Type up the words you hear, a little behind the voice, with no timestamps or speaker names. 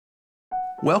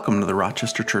Welcome to the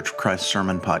Rochester Church of Christ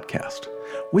Sermon Podcast.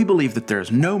 We believe that there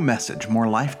is no message more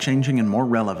life-changing and more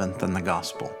relevant than the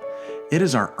gospel. It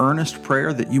is our earnest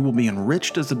prayer that you will be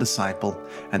enriched as a disciple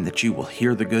and that you will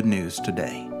hear the good news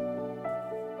today.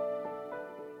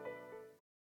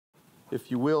 If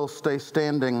you will, stay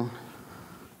standing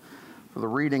for the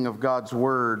reading of God's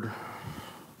Word.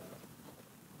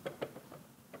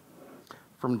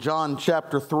 From John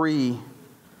chapter 3,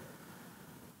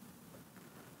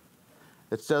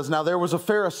 it says, "Now there was a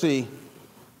Pharisee,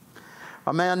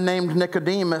 a man named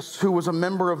Nicodemus, who was a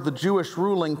member of the Jewish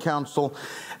ruling council.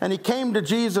 And he came to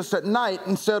Jesus at night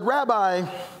and said, 'Rabbi,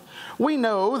 we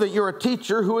know that you're a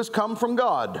teacher who has come from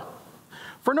God.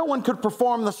 For no one could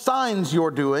perform the signs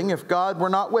you're doing if God were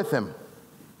not with him.'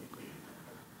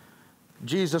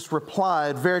 Jesus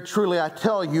replied, 'Very truly I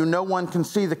tell you, no one can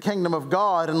see the kingdom of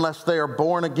God unless they are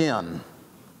born again.'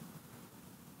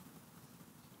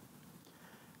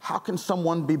 'How can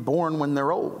someone be born when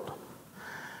they're old?'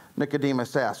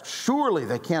 Nicodemus asked. 'Surely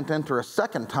they can't enter a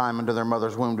second time into their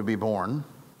mother's womb to be born.'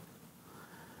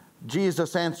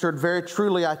 Jesus answered, 'Very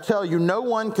truly I tell you, no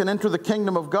one can enter the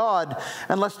kingdom of God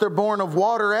unless they're born of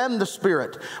water and the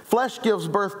Spirit. Flesh gives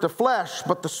birth to flesh,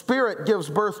 but the Spirit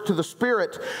gives birth to the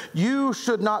Spirit. You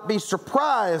should not be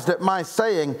surprised at my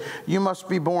saying, you must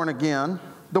be born again.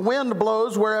 The wind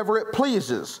blows wherever it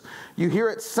pleases. You hear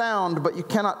its sound, but you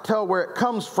cannot tell where it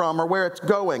comes from or where it's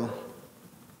going.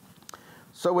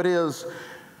 So it is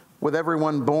with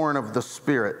everyone born of the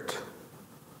Spirit.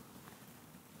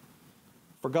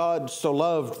 For God so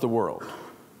loved the world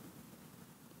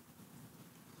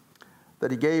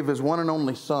that he gave his one and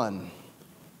only Son,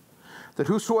 that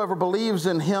whosoever believes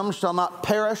in him shall not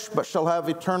perish, but shall have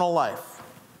eternal life.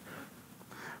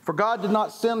 For God did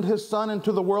not send his Son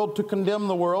into the world to condemn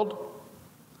the world,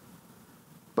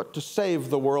 but to save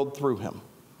the world through him.'"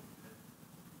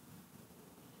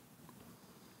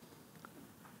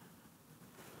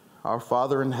 Our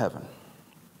Father in heaven,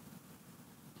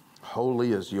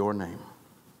 holy is your name.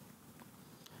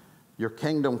 Your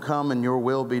kingdom come and your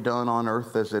will be done on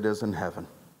earth as it is in heaven.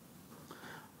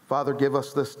 Father, give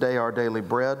us this day our daily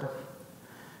bread,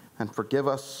 and forgive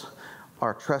us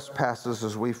our trespasses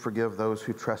as we forgive those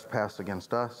who trespass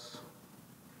against us.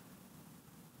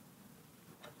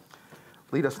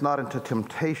 Lead us not into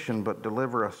temptation, but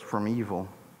deliver us from evil.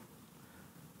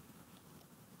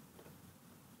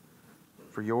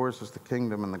 For yours is the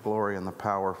kingdom and the glory and the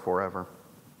power forever.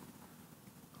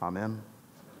 Amen.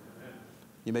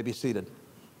 You may be seated.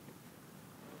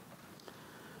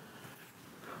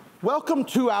 Welcome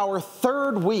to our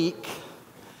third week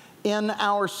in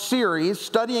our series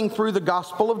studying through the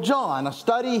Gospel of John, a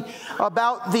study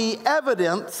about the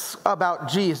evidence about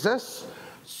Jesus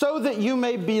so that you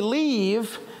may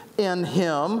believe in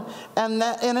him and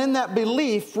in that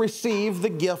belief receive the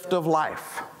gift of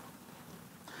life.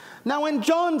 Now, in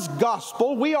John's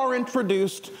Gospel, we are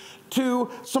introduced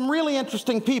to some really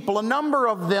interesting people, a number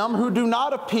of them who do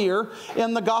not appear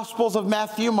in the Gospels of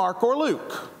Matthew, Mark, or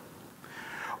Luke.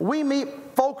 We meet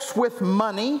folks with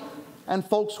money and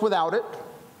folks without it.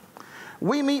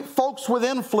 We meet folks with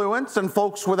influence and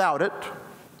folks without it.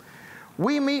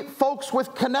 We meet folks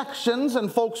with connections and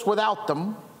folks without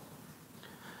them.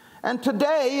 And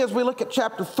today, as we look at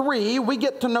chapter 3, we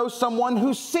get to know someone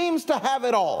who seems to have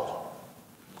it all.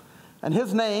 And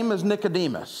his name is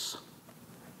Nicodemus.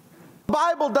 The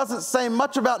Bible doesn't say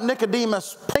much about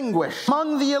Nicodemus Pinguish,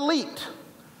 among the elite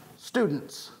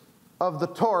students of the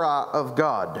Torah of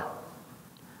God.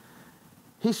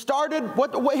 He started,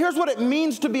 here's what it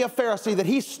means to be a Pharisee, that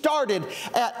he started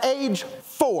at age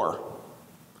 4,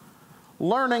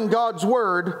 learning God's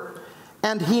Word,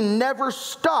 and he never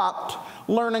stopped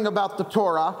learning about the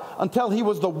Torah until he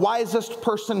was the wisest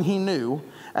person he knew,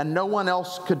 and no one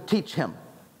else could teach him.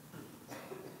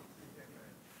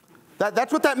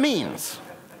 That's what that means.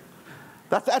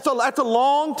 That's a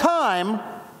long time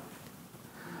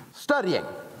studying.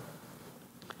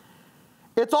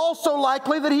 It's also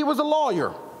likely that he was a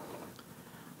lawyer,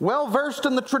 well versed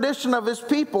in the tradition of his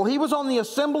people. He was on the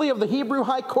assembly of the Hebrew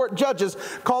High Court judges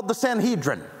called the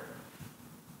Sanhedrin.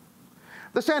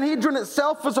 The Sanhedrin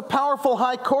itself was a powerful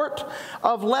high court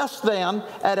of less than,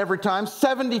 at every time,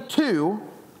 72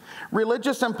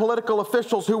 religious and political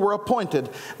officials who were appointed.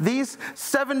 These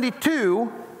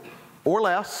 72 or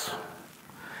less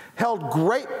held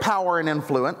great power and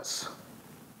influence,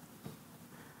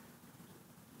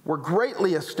 were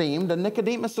greatly esteemed, and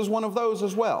Nicodemus is one of those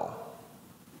as well.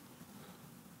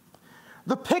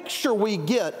 The picture we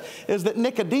get is that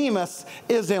Nicodemus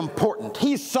is important.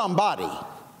 He's somebody.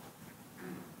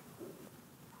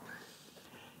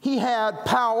 He had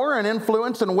power and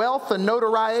influence and wealth and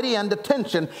notoriety and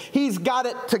attention. He's got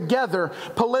it together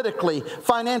politically,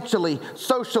 financially,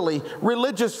 socially,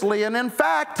 religiously, and in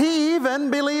fact, he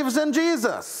even believes in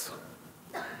Jesus.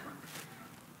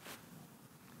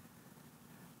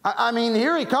 I mean,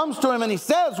 here he comes to him and he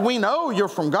says, "We know you're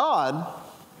from God."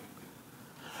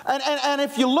 And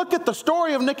if you look at the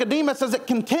story of Nicodemus as it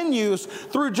continues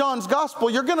through John's gospel,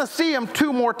 you're going to see him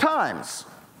 2 more times.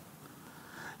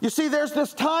 You see, there's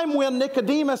this time when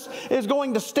Nicodemus is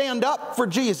going to stand up for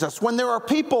Jesus, when there are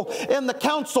people in the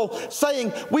council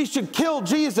saying we should kill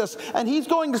Jesus, and he's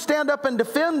going to stand up and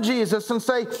defend Jesus and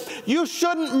say, "You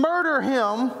shouldn't murder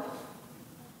him.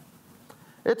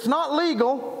 It's not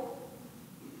legal.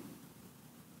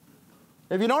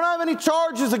 If you don't have any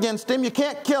charges against him, you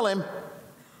can't kill him."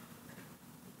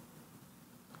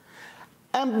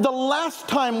 And the last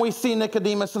time we see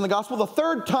Nicodemus in the gospel, the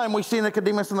third time we see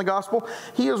Nicodemus in the gospel,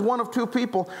 he is one of 2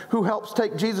 people who helps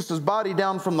take Jesus' body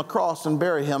down from the cross and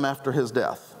bury him after his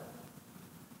death.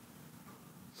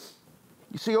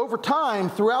 You see, over time,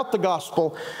 throughout the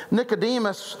gospel,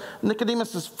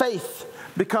 Nicodemus's faith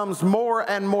becomes more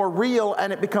and more real,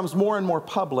 and it becomes more and more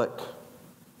public.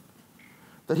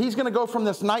 That he's going to go from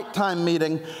this nighttime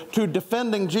meeting to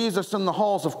defending Jesus in the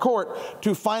halls of court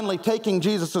to finally taking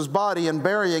Jesus' body and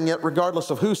burying it regardless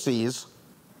of who sees.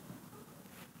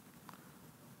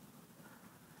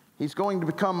 He's going to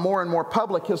become more and more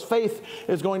public. His faith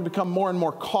is going to become more and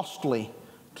more costly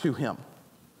to him.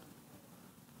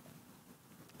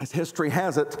 As history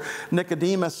has it,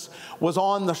 Nicodemus was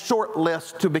on the short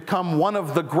list to become one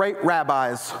of the great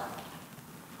rabbis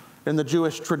in the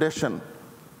Jewish tradition.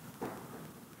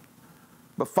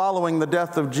 But following the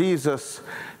death of Jesus,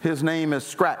 his name is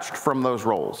scratched from those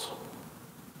rolls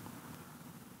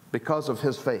because of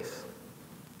his faith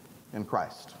in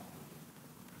Christ.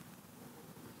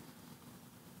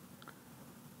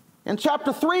 In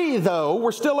chapter 3, though,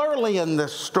 we're still early in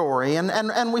this story,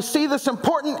 and we see this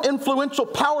important, influential,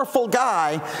 powerful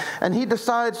guy, and he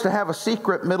decides to have a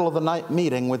secret middle-of-the-night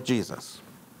meeting with Jesus.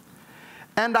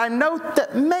 And I note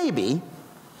that maybe,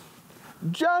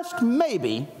 just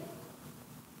maybe,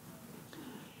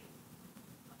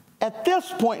 at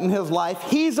this point in his life,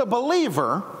 he's a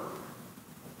believer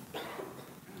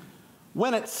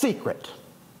when it's secret.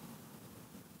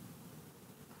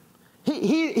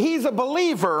 He's a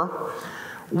believer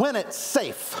when it's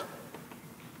safe.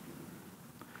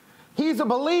 He's a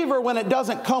believer when it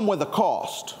doesn't come with a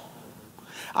cost.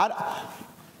 I'm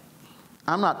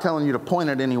not telling you to point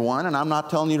at anyone, and I'm not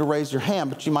telling you to raise your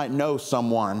hand, but you might know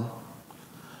someone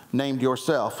named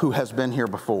yourself who has been here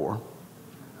before.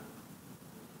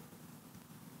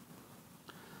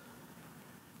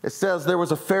 It says there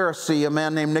was a Pharisee, a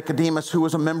man named Nicodemus, who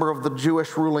was a member of the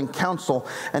Jewish ruling council.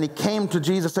 And he came to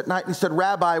Jesus at night and he said,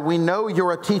 "Rabbi, we know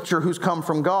you're a teacher who's come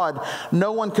from God.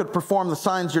 No one could perform the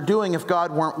signs you're doing if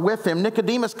God weren't with him."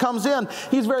 Nicodemus comes in.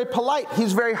 He's very polite.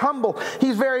 He's very humble.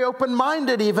 He's very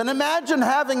open-minded even. Imagine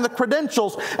having the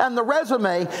credentials and the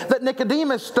resume that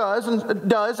Nicodemus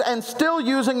does and still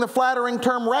using the flattering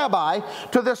term rabbi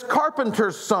to this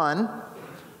carpenter's son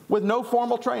with no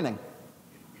formal training.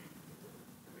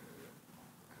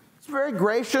 It's a very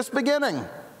gracious beginning.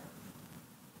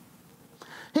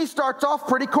 He starts off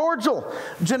pretty cordial,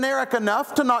 generic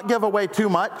enough to not give away too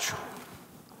much.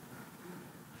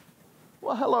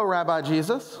 "Well, hello, Rabbi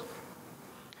Jesus.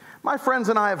 My friends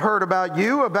and I have heard about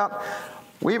you,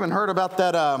 we even heard about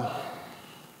that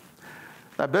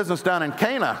business down in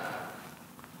Cana,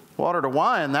 water to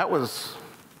wine. That was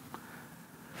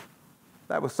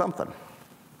something.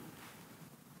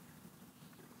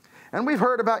 And we've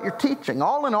heard about your teaching.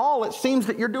 All in all, it seems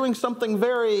that you're doing something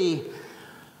very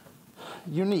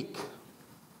unique,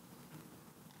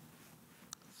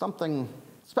 something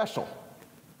special.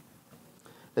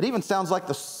 It even sounds like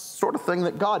the sort of thing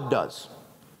that God does.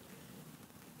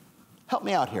 Help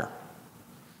me out here."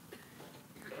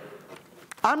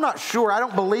 I'm not sure. I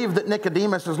don't believe that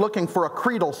Nicodemus is looking for a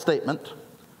creedal statement.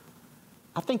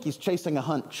 I think he's chasing a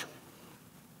hunch.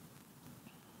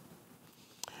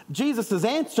 Jesus'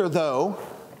 answer, though,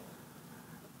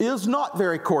 is not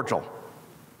very cordial.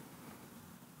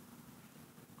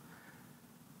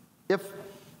 If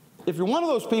you're one of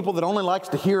those people that only likes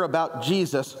to hear about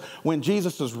Jesus when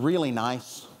Jesus is really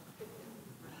nice,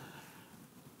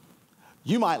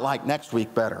 you might like next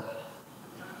week better.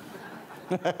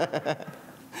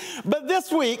 But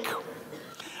this week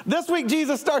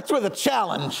Jesus starts with a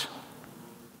challenge.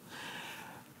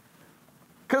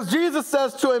 Because Jesus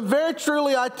says to him, "Very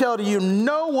truly I tell you,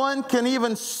 no one can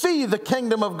even see the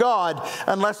kingdom of God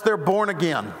unless they're born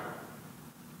again."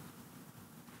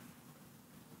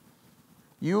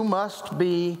 You must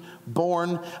be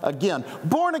born again.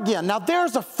 Born again. Now,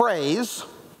 there's a phrase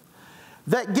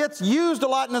that gets used a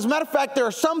lot. And as a matter of fact, there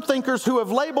are some thinkers who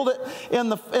have labeled it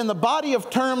in the body of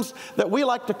terms that we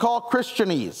like to call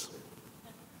Christianese.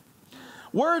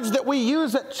 Words that we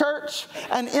use at church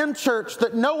and in church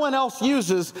that no one else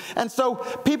uses. And so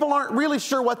people aren't really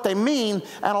sure what they mean.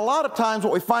 And a lot of times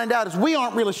what we find out is we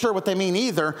aren't really sure what they mean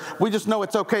either. We just know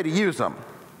it's okay to use them.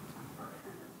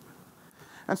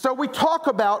 And so we talk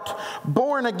about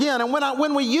born again. And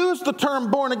when we use the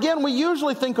term born again, we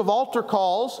usually think of altar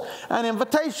calls and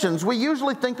invitations. We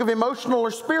usually think of emotional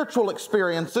or spiritual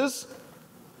experiences,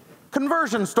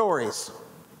 conversion stories.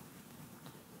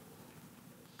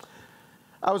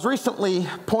 I was recently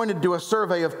pointed to a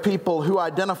survey of people who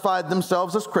identified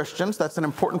themselves as Christians. That's an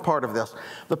important part of this.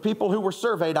 The people who were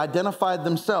surveyed identified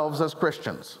themselves as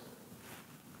Christians,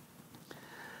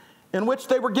 in which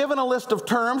they were given a list of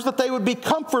terms that they would be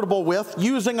comfortable with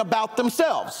using about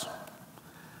themselves.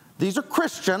 These are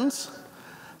Christians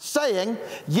saying,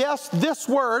 yes, this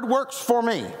word works for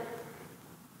me.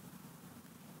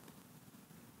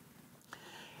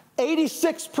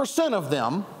 86% of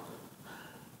them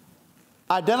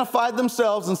identified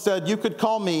themselves and said, you could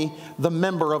call me the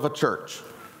member of a church.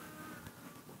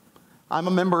 I'm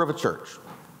a member of a church.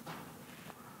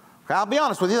 Okay, I'll be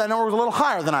honest with you, that number was a little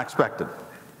higher than I expected.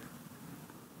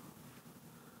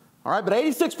 All right, but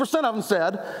 86% of them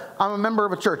said, I'm a member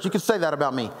of a church. You could say that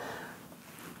about me.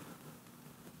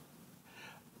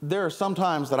 There are some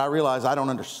times that I realize I don't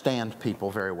understand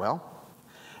people very well.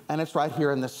 And it's right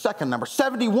here in this second number.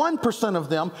 71% of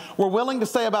them were willing to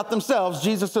say about themselves,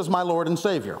 Jesus is my Lord and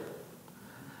Savior.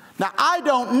 Now, I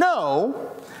don't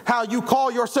know how you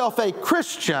call yourself a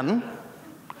Christian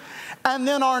and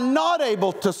then are not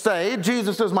able to say,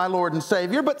 Jesus is my Lord and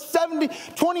Savior, but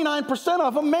 29%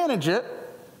 of them manage it.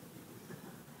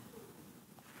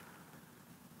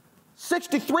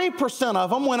 63% of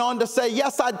them went on to say,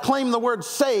 yes, I'd claim the word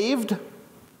saved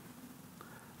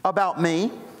about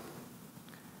me.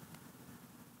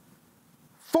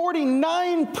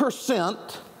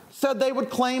 49% said they would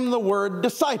claim the word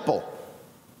disciple,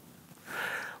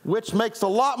 which makes a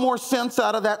lot more sense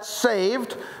out of that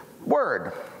saved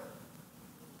word.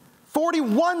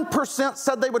 41%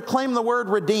 said they would claim the word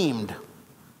redeemed.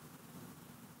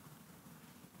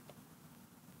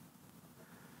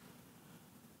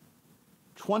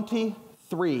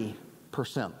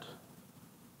 (23%).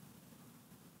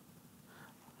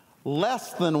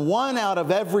 Less than 1 out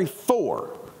of every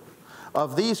 4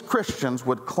 of these Christians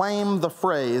would claim the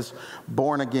phrase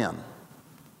born again.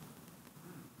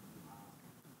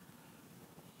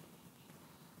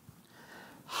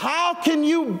 How can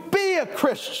you be a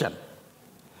Christian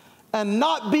and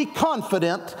not be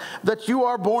confident that you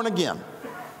are born again?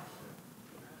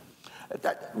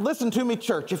 Listen to me,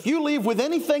 church. If you leave with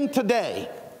anything today,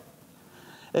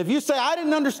 if you say, I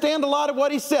didn't understand a lot of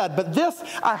what he said, but this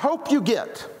I hope you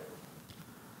get.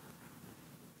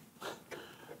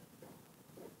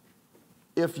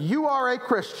 If you are a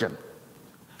Christian,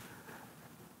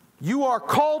 you are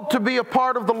called to be a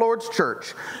part of the Lord's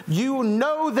church. You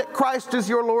know that Christ is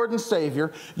your Lord and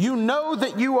Savior. You know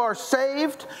that you are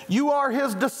saved. You are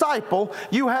His disciple.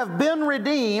 You have been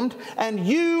redeemed, and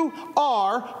you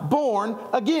are born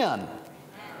again.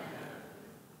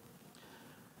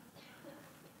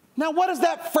 Now, what does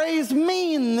that phrase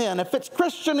mean then? If it's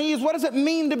Christianese, what does it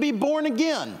mean to be born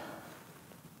again?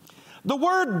 The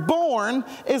word born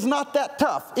is not that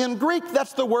tough. In Greek,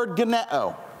 that's the word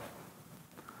geneo.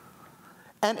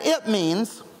 And it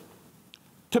means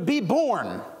to be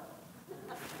born.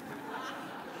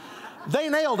 They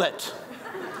nailed it.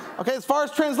 Okay, as far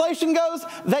as translation goes,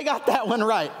 they got that one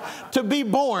right. To be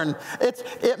born.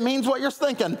 It means what you're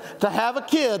thinking. To have a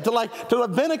kid, to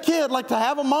have been a kid, like to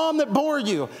have a mom that bore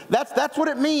you. That's what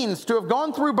it means, to have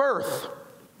gone through birth.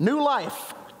 New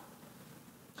life.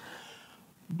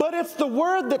 But it's the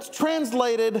word that's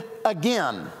translated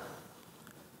again.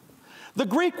 The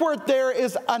Greek word there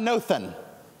is anothen.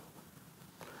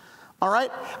 All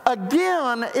right?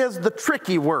 Again is the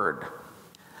tricky word.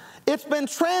 It's been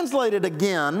translated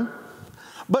again,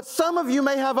 but some of you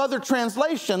may have other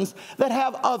translations that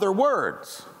have other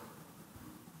words.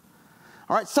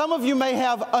 All right? Some of you may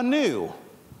have anew.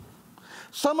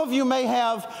 Some of you may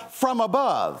have from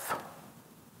above.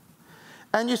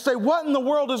 And you say, what in the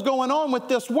world is going on with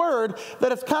this word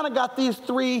that it's kind of got these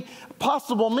 3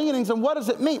 possible meanings, and what does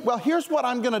it mean? Well, here's what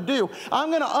I'm going to do. I'm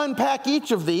going to unpack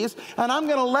each of these, and I'm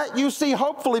going to let you see,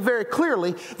 hopefully very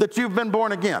clearly, that you've been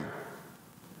born again.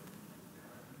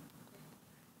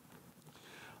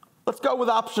 Let's go with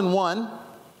option 1,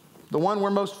 the one we're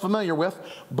most familiar with,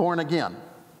 born again.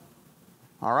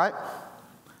 All right?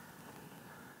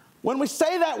 When we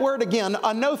say that word again,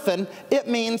 anothen, it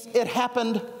means it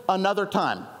happened another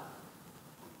time.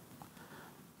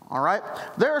 All right?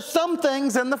 There are some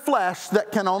things in the flesh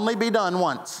that can only be done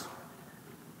once.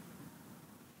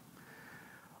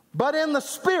 But in the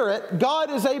Spirit,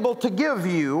 God is able to give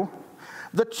you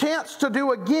the chance to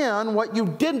do again what you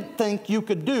didn't think you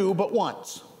could do but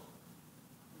once.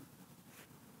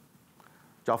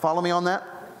 Did y'all follow me on that?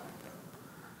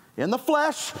 In the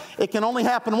flesh, it can only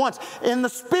happen once. In the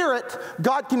Spirit,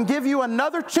 God can give you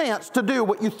another chance to do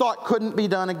what you thought couldn't be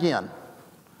done again.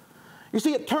 You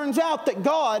see, it turns out that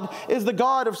God is the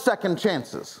God of second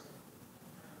chances.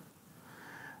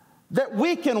 That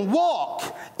we can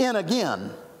walk in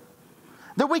again.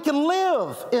 That we can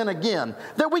live in again.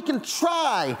 That we can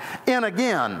try in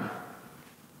again.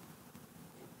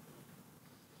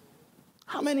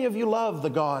 How many of you love the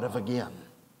God of again?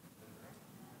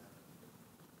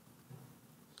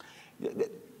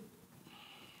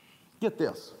 Get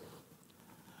this.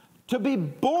 To be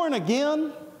born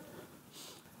again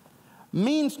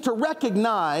means to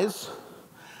recognize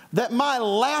that my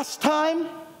last time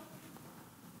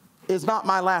is not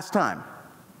my last time.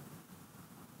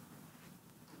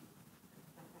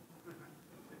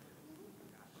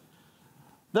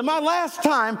 That my last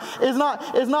time is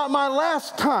not my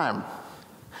last time.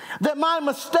 That my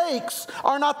mistakes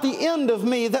are not the end of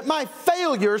me. That my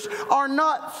failures are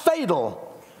not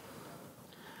fatal.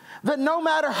 That no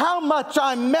matter how much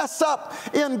I mess up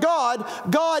in God,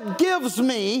 God gives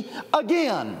me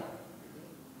again.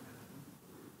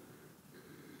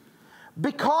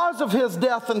 Because of His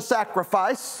death and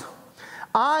sacrifice,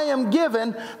 I am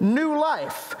given new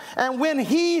life. And when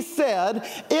He said,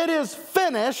 "It is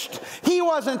finished," He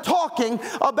wasn't talking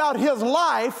about His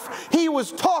life. He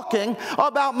was talking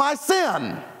about my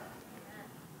sin.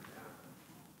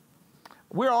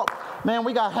 We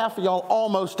got half of y'all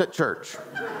almost at church.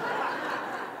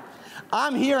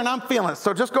 I'm here and I'm feeling it.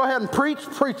 So just go ahead and preach,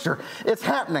 preacher. It's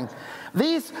happening.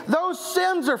 Those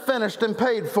sins are finished and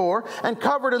paid for and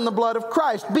covered in the blood of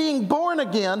Christ. Being born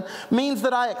again means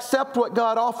that I accept what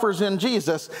God offers in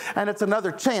Jesus, and it's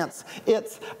another chance.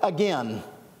 It's again.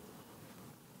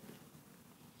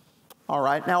 All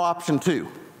right, now option 2.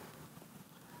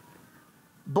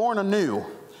 Born anew.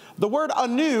 The word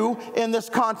anew in this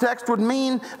context would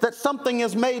mean that something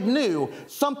is made new,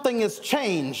 something is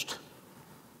changed.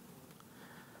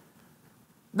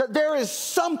 That there is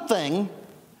something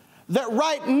that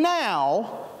right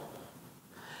now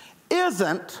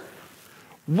isn't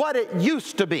what it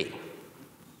used to be.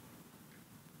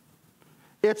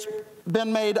 It's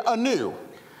been made anew.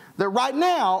 That right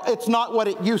now it's not what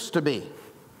it used to be.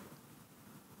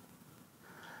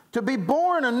 To be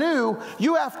born anew,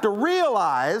 you have to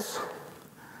realize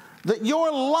that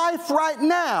your life right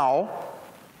now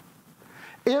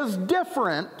is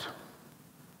different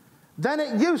than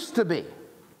it used to be.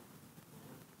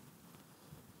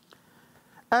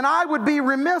 And I would be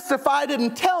remiss if I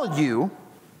didn't tell you,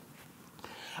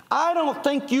 I don't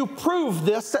think you proved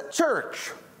this at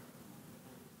church.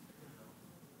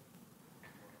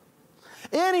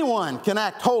 Anyone can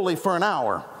act holy for an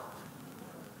hour.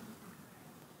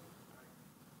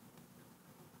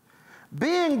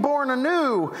 Being born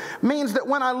anew means that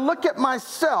when I look at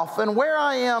myself and where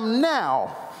I am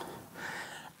now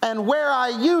and where I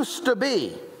used to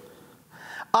be,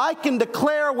 I can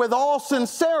declare with all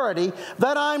sincerity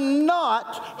that I'm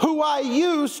not who I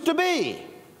used to be.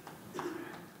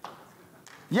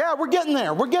 Yeah, we're getting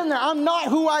there. We're getting there. I'm not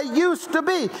who I used to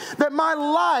be. That my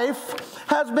life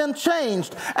has been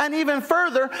changed. And even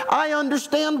further, I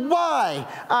understand why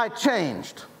I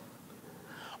changed.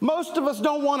 Most of us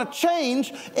don't want to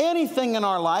change anything in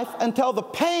our life until the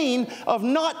pain of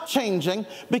not changing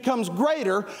becomes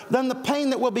greater than the pain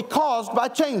that will be caused by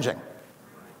changing.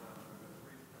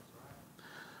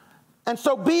 And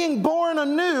so being born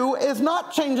anew is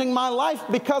not changing my life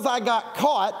because I got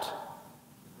caught.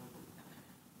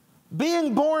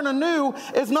 Being born anew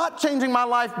is not changing my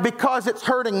life because it's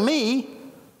hurting me.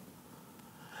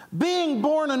 Being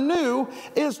born anew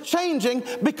is changing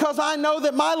because I know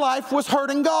that my life was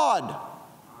hurting God.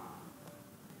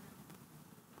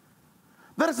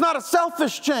 That it's not a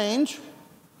selfish change.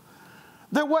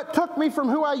 That what took me from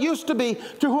who I used to be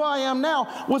to who I am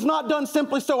now was not done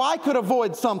simply so I could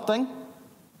avoid something.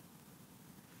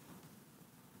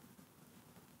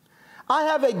 I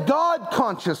have a God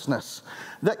consciousness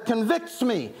that convicts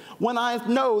me when I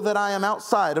know that I am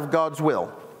outside of God's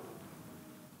will.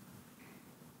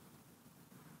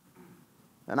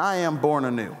 And I am born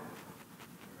anew.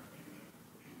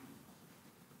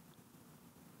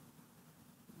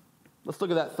 Let's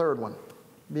look at that third one.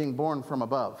 being born from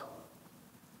above.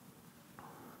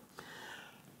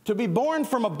 To be born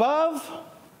from above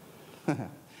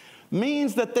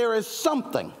means that there is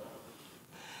something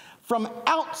from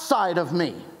outside of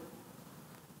me,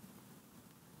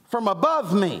 from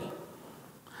above me,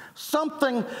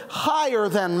 something higher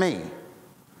than me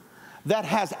that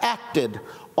has acted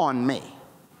on me.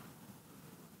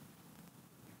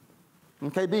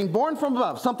 Okay, being born from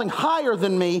above, something higher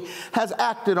than me has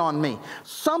acted on me.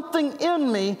 Something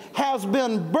in me has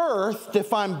been birthed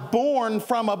if I'm born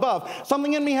from above.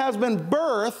 Something in me has been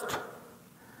birthed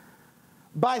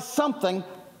by something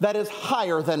that is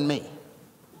higher than me.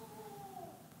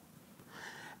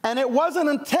 And it wasn't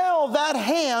until that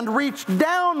hand reached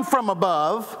down from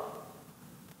above,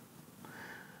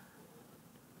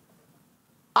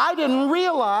 I didn't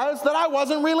realize that I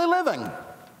wasn't really living.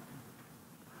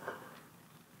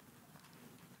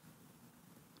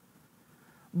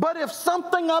 But if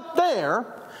something up there,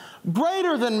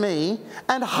 greater than me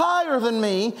and higher than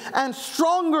me and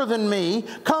stronger than me,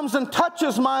 comes and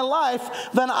touches my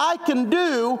life, then I can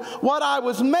do what I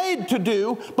was made to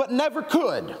do but never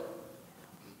could.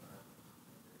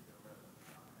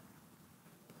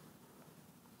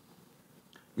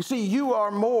 You see, you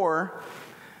are more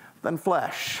than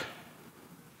flesh.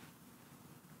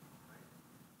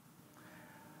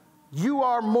 You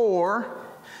are more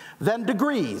than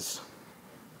degrees.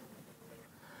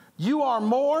 You are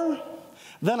more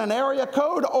than an area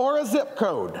code or a zip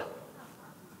code.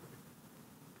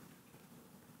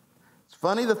 It's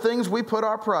funny the things we put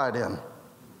our pride in.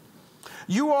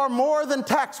 You are more than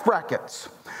tax brackets.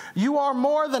 You are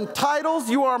more than titles.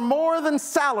 You are more than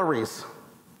salaries.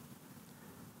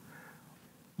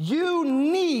 You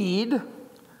need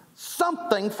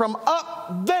something from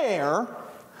up there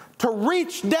to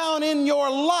reach down in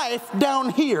your life down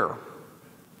here.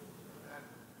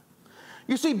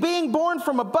 You see, being born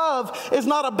from above is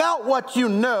not about what you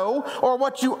know or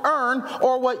what you earn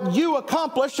or what you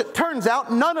accomplish. It turns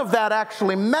out none of that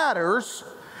actually matters.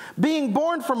 Being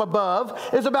born from above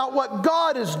is about what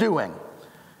God is doing.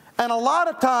 And a lot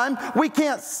of time we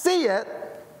can't see it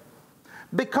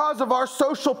because of our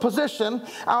social position,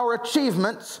 our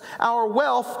achievements, our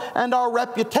wealth, and our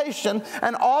reputation,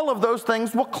 and all of those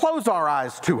things will close our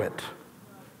eyes to it.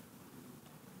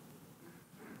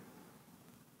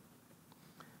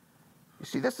 You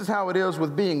see, this is how it is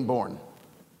with being born.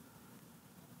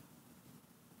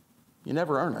 You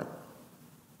never earn it.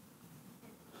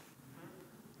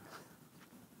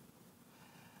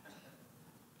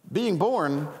 Being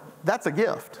born, that's a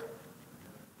gift.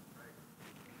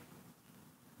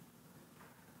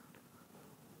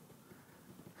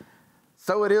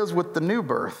 So it is with the new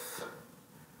birth.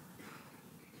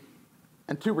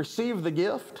 And to receive the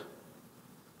gift,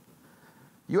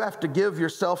 you have to give your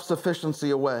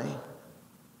self-sufficiency away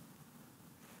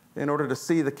in order to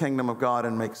see the kingdom of God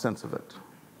and make sense of it.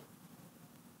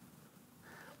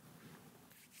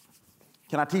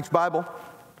 Can I teach Bible?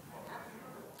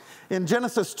 In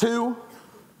Genesis 2,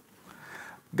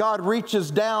 God reaches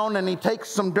down and he takes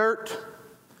some dirt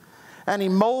and he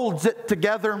molds it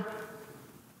together.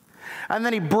 And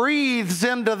then he breathes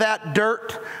into that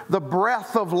dirt the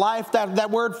breath of life. That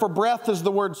word for breath is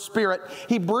the word spirit.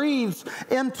 He breathes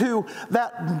into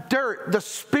that dirt the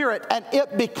spirit, and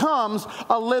it becomes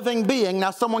a living being.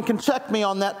 Now, someone can check me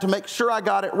on that to make sure I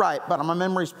got it right, but my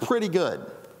memory's pretty good.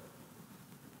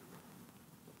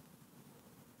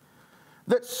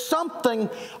 That something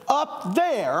up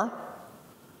there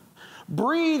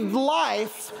breathed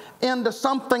life into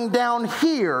something down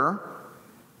here.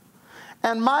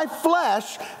 And my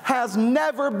flesh has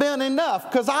never been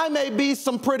enough, because I may be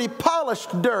some pretty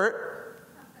polished dirt,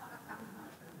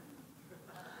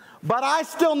 but I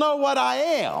still know what I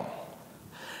am.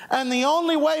 And the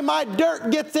only way my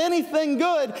dirt gets anything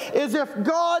good is if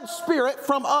God's Spirit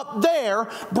from up there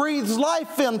breathes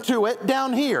life into it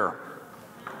down here.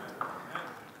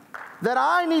 That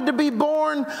I need to be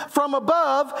born from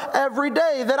above every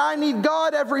day. That I need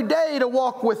God every day to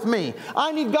walk with me.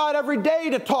 I need God every day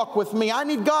to talk with me. I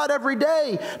need God every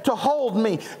day to hold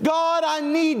me. God, I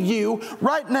need you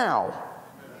right now.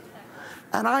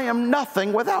 And I am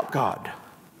nothing without God.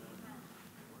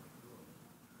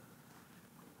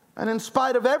 And in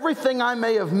spite of everything I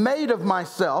may have made of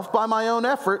myself by my own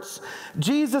efforts,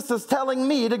 Jesus is telling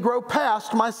me to grow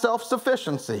past my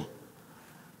self-sufficiency.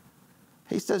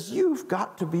 He says, you've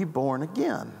got to be born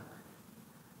again.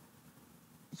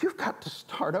 You've got to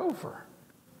start over.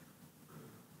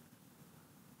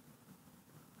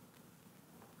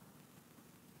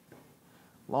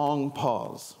 Long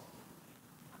pause.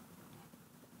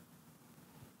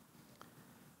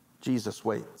 Jesus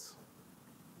waits.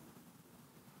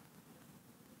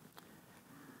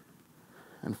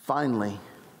 And finally,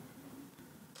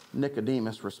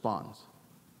 Nicodemus responds.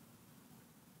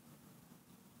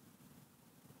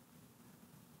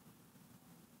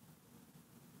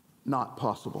 Not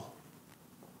possible.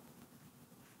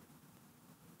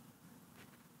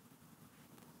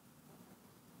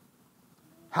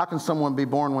 How can someone be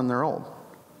born when they're old?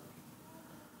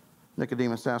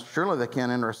 Nicodemus asked, surely they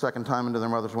can't enter a second time into their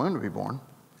mother's womb to be born.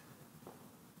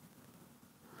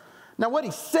 Now what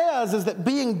he says is that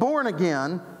being born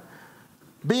again,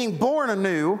 being born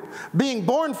anew, being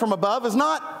born from above is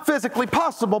not physically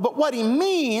possible. But what he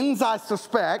means, I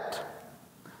suspect,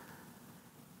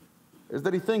 is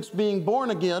that he thinks being born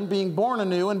again, being born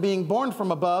anew, and being born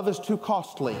from above is too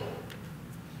costly.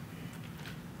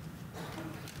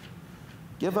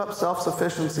 Give up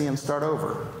self-sufficiency and start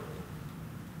over.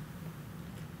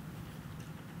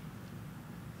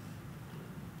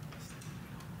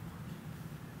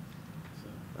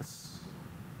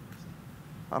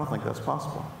 I don't think that's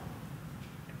possible.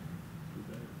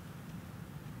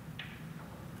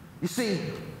 You see,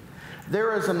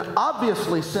 there is an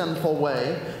obviously sinful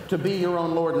way to be your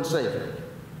own Lord and Savior.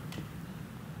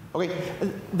 Okay,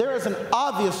 there is an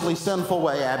obviously sinful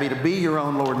way, Abby, to be your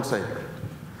own Lord and Savior.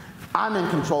 I'm in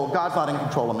control. God's not in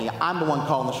control of me. I'm the one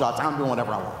calling the shots. I'm doing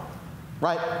whatever I want.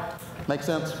 Right? Make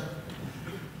sense?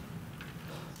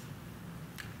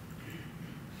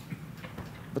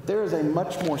 But there is a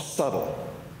much more subtle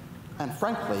and,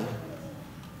 frankly,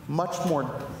 much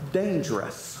more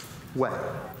dangerous way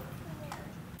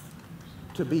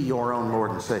to be your own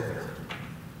Lord and Savior.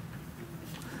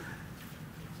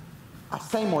 I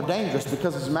say more dangerous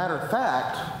because, as a matter of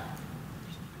fact,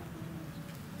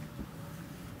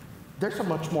 there's a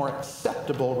much more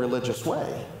acceptable religious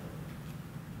way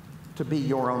to be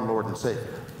your own Lord and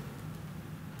Savior.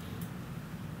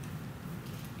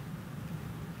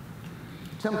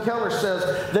 Tim Keller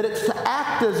says that it's to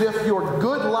act as if your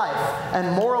good life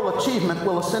and moral achievement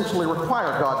will essentially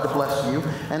require God to bless you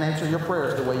and answer your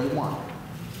prayers the way you want.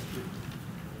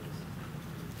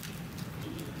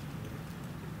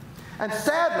 And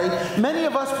sadly, many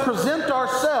of us present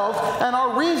ourselves and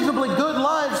our reasonably good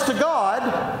lives to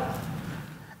God,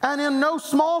 and in no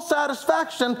small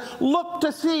satisfaction look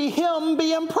to see Him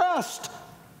be impressed.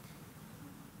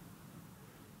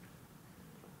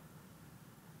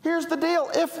 Here's the deal.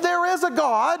 If there is a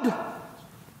God,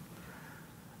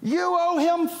 you owe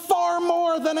Him far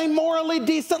more than a morally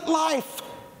decent life.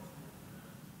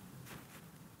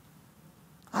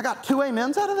 I got 2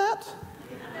 amens out of that.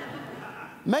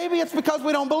 Maybe it's because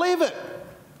we don't believe it.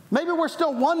 Maybe we're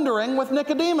still wondering with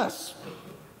Nicodemus.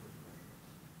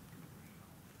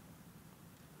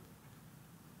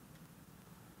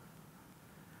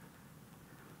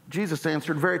 Jesus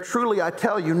answered, very truly I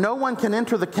tell you, no one can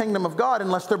enter the kingdom of God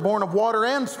unless they're born of water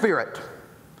and spirit.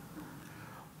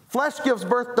 Flesh gives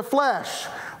birth to flesh.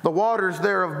 The waters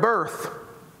there of birth.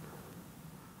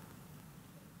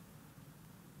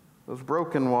 Those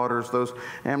broken waters, those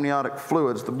amniotic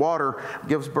fluids, the water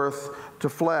gives birth to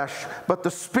flesh, but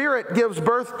the Spirit gives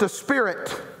birth to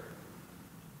spirit.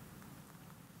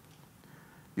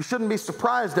 You shouldn't be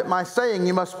surprised at my saying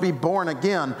you must be born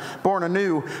again, born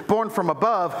anew, born from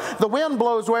above. The wind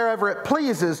blows wherever it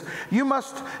pleases.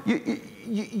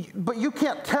 But you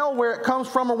can't tell where it comes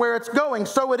from or where it's going.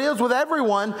 So it is with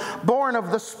everyone born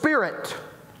of the Spirit.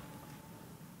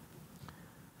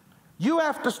 You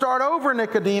have to start over,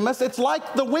 Nicodemus. It's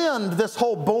like the wind, this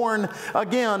whole born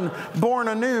again, born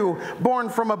anew, born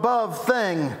from above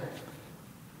thing.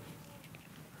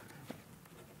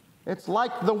 It's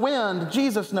like the wind.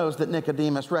 Jesus knows that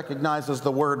Nicodemus recognizes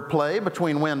the word play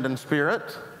between wind and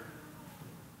spirit.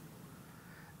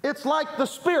 It's like the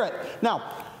Spirit. Now,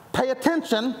 pay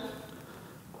attention.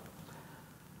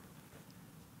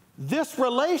 This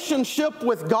relationship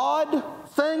with God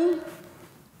thing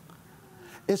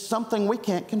is something we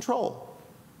can't control.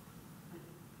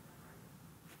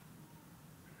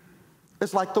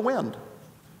 It's like the wind.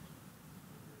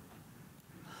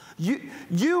 Joe,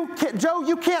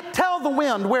 you can't tell the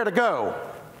wind where to go.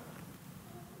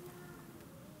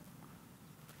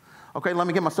 Okay, let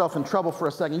me get myself in trouble for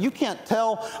a second. You can't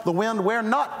tell the wind where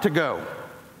not to go.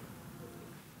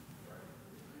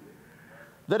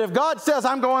 That if God says,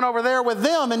 I'm going over there with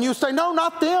them, and you say, no,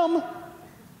 not them.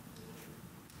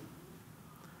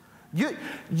 You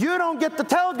don't get to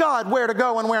tell God where to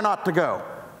go and where not to go.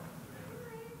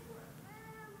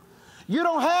 You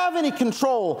don't have any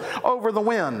control over the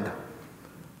wind.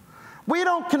 We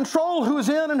don't control who's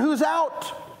in and who's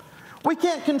out. We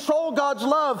can't control God's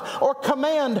love or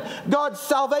command God's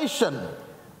salvation.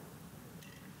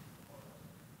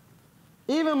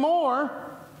 Even more,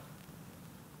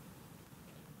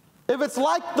 if it's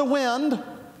like the wind,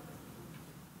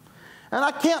 and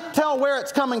I can't tell where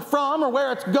it's coming from or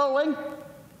where it's going,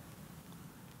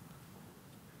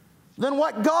 then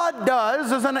what God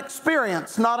does is an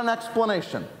experience, not an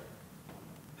explanation.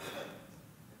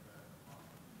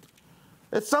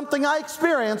 It's something I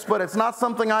experience, but it's not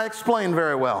something I explain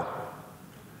very well.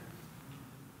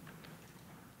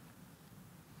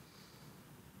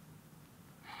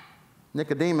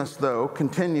 Nicodemus, though,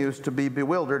 continues to be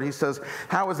bewildered. He says,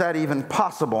 how is that even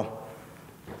possible?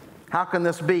 How can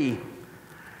this be?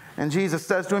 And Jesus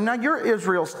says to him, now you're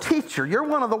Israel's teacher. You're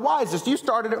one of the wisest. You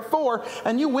started at 4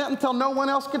 and you went until no one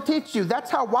else could teach you. That's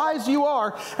how wise you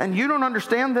are, and you don't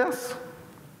understand this?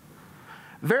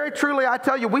 Very truly, I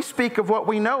tell you, we speak of what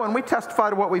we know and we testify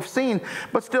to what we've seen,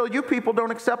 but still you people don't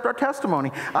accept our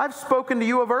testimony. I've spoken to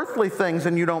you of earthly things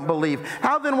and you don't believe.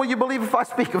 How then will you believe if I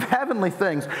speak of heavenly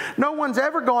things? No one's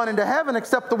ever gone into heaven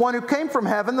except the one who came from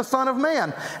heaven, the Son of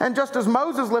Man. And just as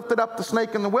Moses lifted up the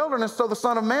snake in the wilderness, so the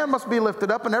Son of Man must be lifted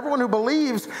up, and everyone who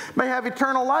believes may have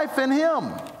eternal life in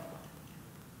him.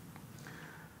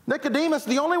 Nicodemus,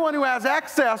 the only one who has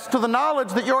access to the knowledge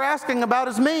that you're asking about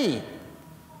is me.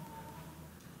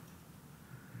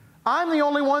 I'm the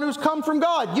only one who's come from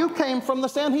God. You came from the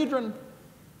Sanhedrin.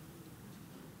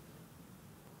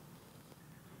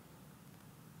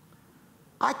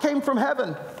 I came from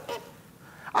heaven.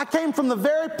 I came from the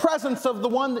very presence of the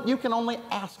one that you can only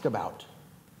ask about.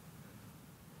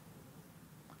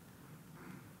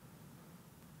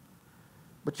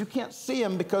 But you can't see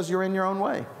him because you're in your own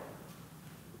way.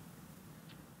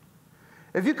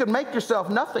 If you could make yourself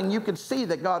nothing, you could see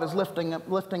that God is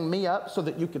lifting me up so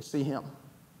that you could see him.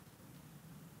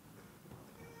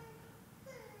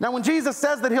 Now, when Jesus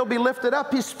says that he'll be lifted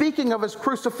up, he's speaking of his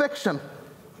crucifixion.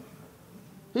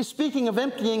 He's speaking of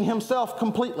emptying himself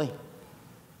completely.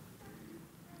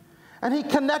 And he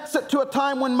connects it to a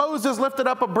time when Moses lifted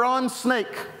up a bronze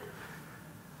snake.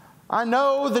 I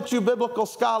know that you biblical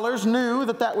scholars knew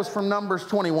that that was from Numbers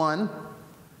 21,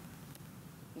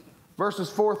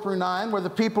 verses 4 through 9, where the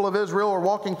people of Israel are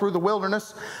walking through the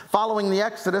wilderness following the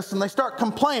Exodus, and they start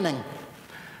complaining.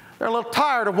 They're a little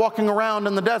tired of walking around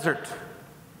in the desert.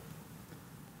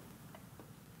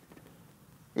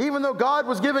 Even though God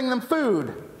was giving them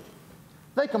food,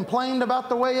 they complained about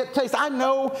the way it tastes. I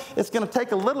know it's going to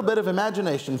take a little bit of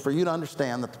imagination for you to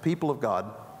understand that the people of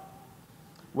God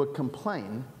would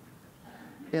complain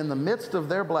in the midst of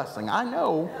their blessing. I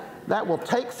know that will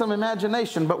take some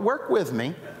imagination, but work with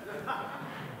me.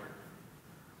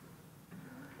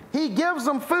 He gives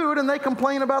them food and they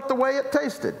complain about the way it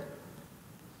tasted.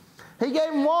 He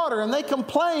gave them water and they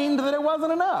complained that it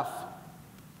wasn't enough.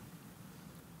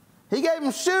 He gave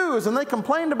them shoes and they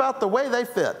complained about the way they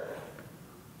fit,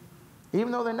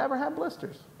 even though they never had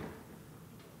blisters.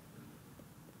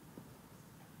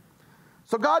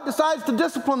 So God decides to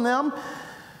discipline them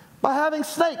by having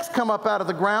snakes come up out of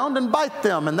the ground and bite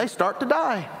them, and they start to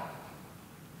die.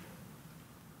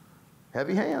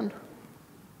 Heavy hand.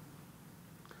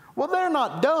 Well, they're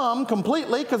not dumb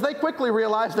completely, because they quickly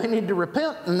realize they need to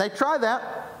repent, and they try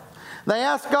that. They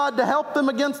ask God to help them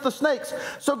against the snakes.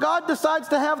 So God decides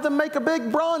to have them make a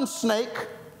big bronze snake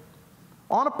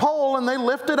on a pole, and they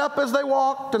lift it up as they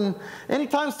walked. And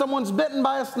anytime someone's bitten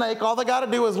by a snake, all they got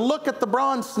to do is look at the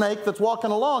bronze snake that's walking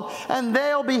along, and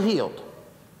they'll be healed.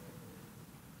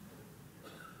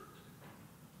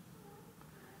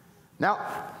 Now,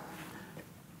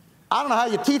 I don't know how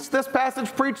you teach this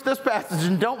passage, preach this passage,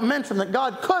 and don't mention that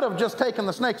God could have just taken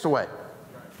the snakes away.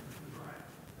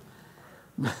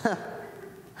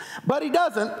 But he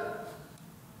doesn't,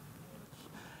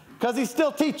 because he's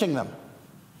still teaching them.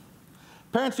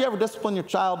 Parents, you ever discipline your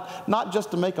child not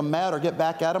just to make them mad or get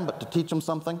back at them, but to teach them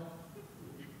something?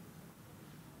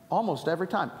 Almost every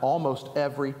time. Almost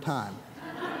every time.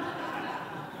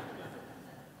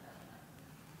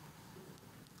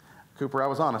 Cooper, I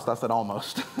was honest. I said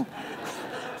almost.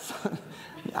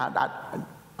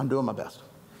 I'm doing my best.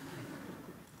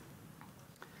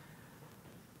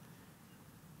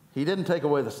 He didn't take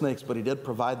away the snakes, but he did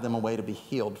provide them a way to be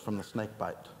healed from the snake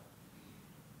bite.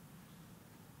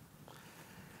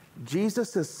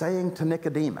 Jesus is saying to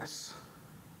Nicodemus,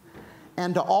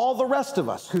 and to all the rest of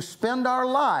us who spend our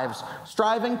lives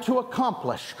striving to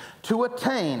accomplish, to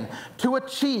attain, to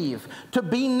achieve, to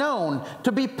be known,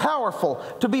 to be powerful,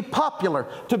 to be popular,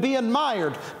 to be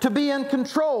admired, to be in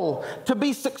control, to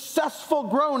be successful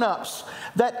grown-ups,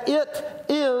 that it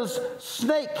is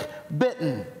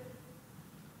snake-bitten.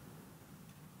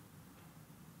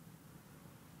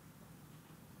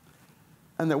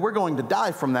 And that we're going to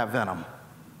die from that venom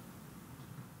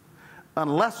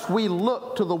unless we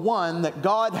look to the one that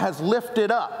God has lifted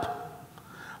up,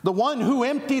 the one who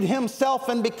emptied himself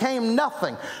and became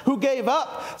nothing, who gave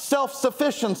up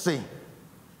self-sufficiency.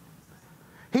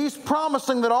 He's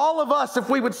promising that all of us, if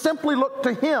we would simply look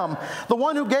to him, the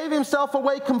one who gave himself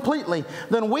away completely,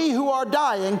 then we who are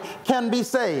dying can be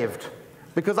saved.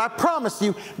 Because I promise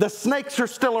you, the snakes are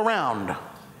still around.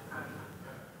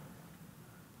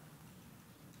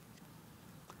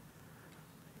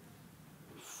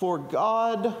 For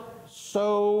God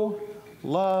so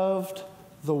loved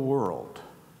the world.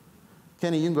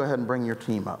 Kenny, you can go ahead and bring your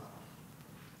team up.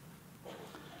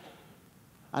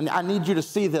 I need you to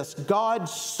see this. God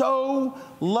so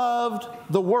loved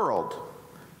the world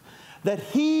that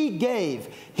he gave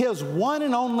his one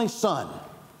and only Son,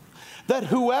 that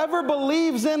whoever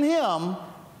believes in him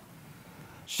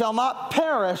shall not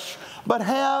perish, but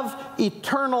have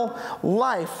eternal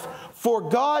life. For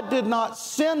God did not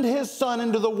send his Son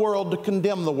into the world to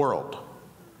condemn the world,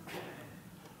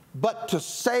 but to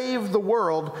save the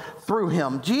world through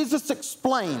him. Jesus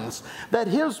explains that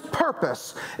his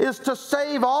purpose is to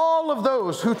save all of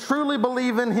those who truly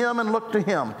believe in him and look to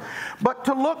him. But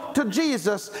to look to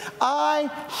Jesus, I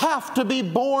have to be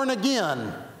born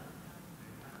again,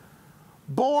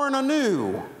 born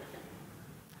anew,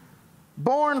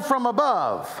 born from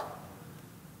above.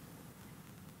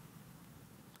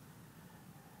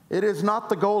 It is not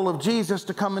the goal of Jesus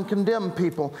to come and condemn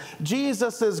people.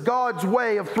 Jesus is God's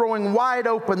way of throwing wide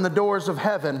open the doors of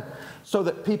heaven so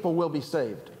that people will be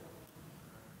saved.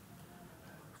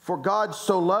 For God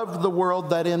so loved the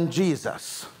world that in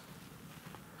Jesus,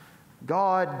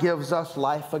 God gives us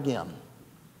life again.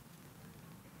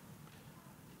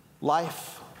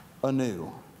 Life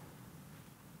anew.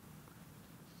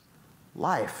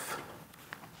 Life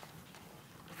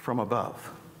from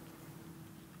above.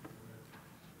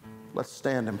 Let's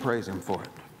stand and praise him for it.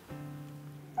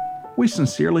 We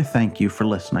sincerely thank you for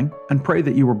listening and pray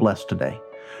that you were blessed today.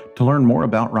 To learn more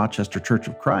about Rochester Church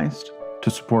of Christ, to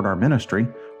support our ministry,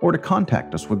 or to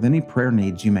contact us with any prayer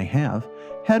needs you may have,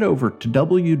 head over to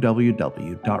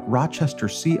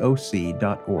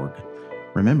www.rochestercoc.org.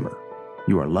 Remember,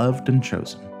 you are loved and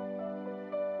chosen.